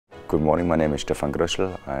Good morning, my name is Stefan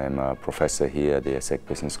Gröschl. I'm a professor here at the ESSEC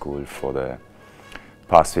Business School for the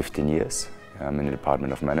past 15 years. I'm in the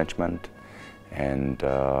Department of Management and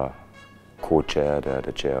co-chair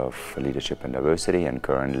the Chair of Leadership and Diversity, and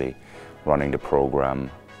currently running the program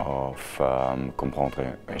of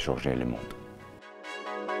Comprendre and Changer Le Monde.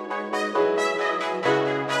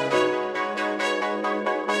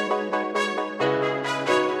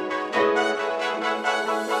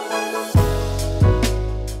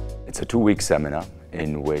 It's a two-week seminar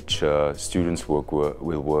in which students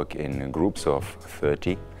will work in groups of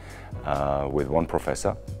 30 with one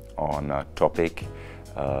professor on a topic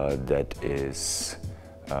that is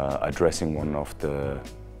addressing one of the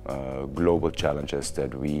global challenges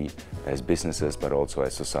that we as businesses but also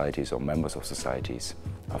as societies or members of societies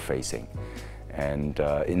are facing. And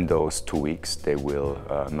in those 2 weeks they will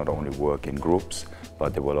not only work in groups,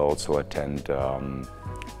 but they will also attend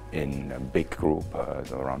in a big group,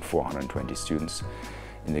 around 420 students.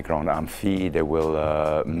 In the Grande Amphi, they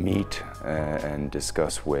will meet and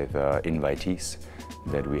discuss with invitees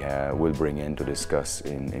that we will bring in to discuss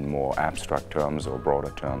in more abstract terms or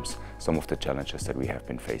broader terms some of the challenges that we have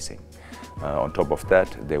been facing. On top of that,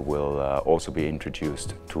 they will also be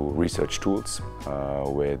introduced to research tools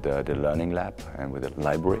with the Learning Lab and with the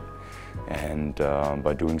library. And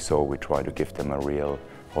by doing so, we try to give them a real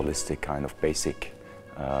holistic kind of basic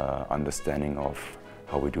understanding of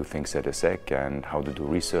how we do things at ESSEC and how to do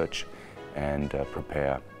research and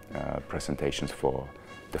prepare presentations for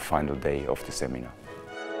the final day of the seminar.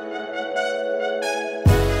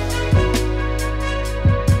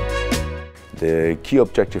 The key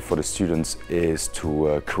objective for the students is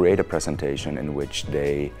to create a presentation in which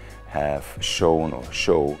they have shown or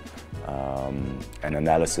show an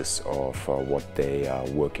analysis of what they are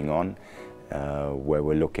working on, where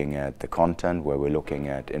we're looking at the content, where we're looking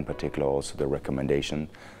at in particular also the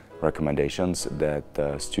recommendations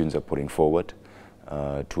that students are putting forward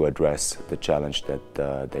to address the challenge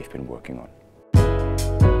that they've been working on.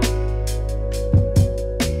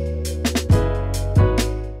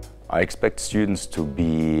 I expect students to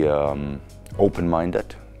be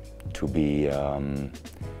open-minded, to be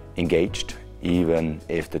engaged, even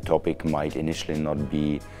if the topic might initially not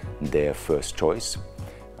be their first choice.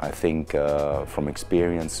 I think from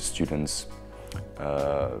experience, students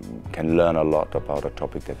can learn a lot about a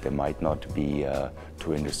topic that they might not be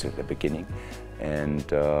too interested at the beginning,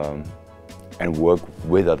 and work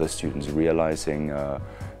with other students, realizing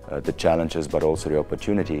the challenges but also the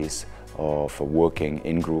opportunities of working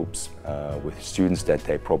in groups with students that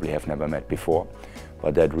they probably have never met before,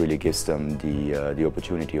 but that really gives them the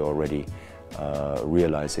opportunity already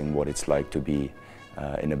realizing what it's like to be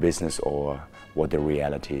in a business or what the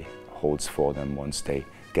reality holds for them once they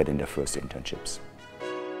get in their first internships.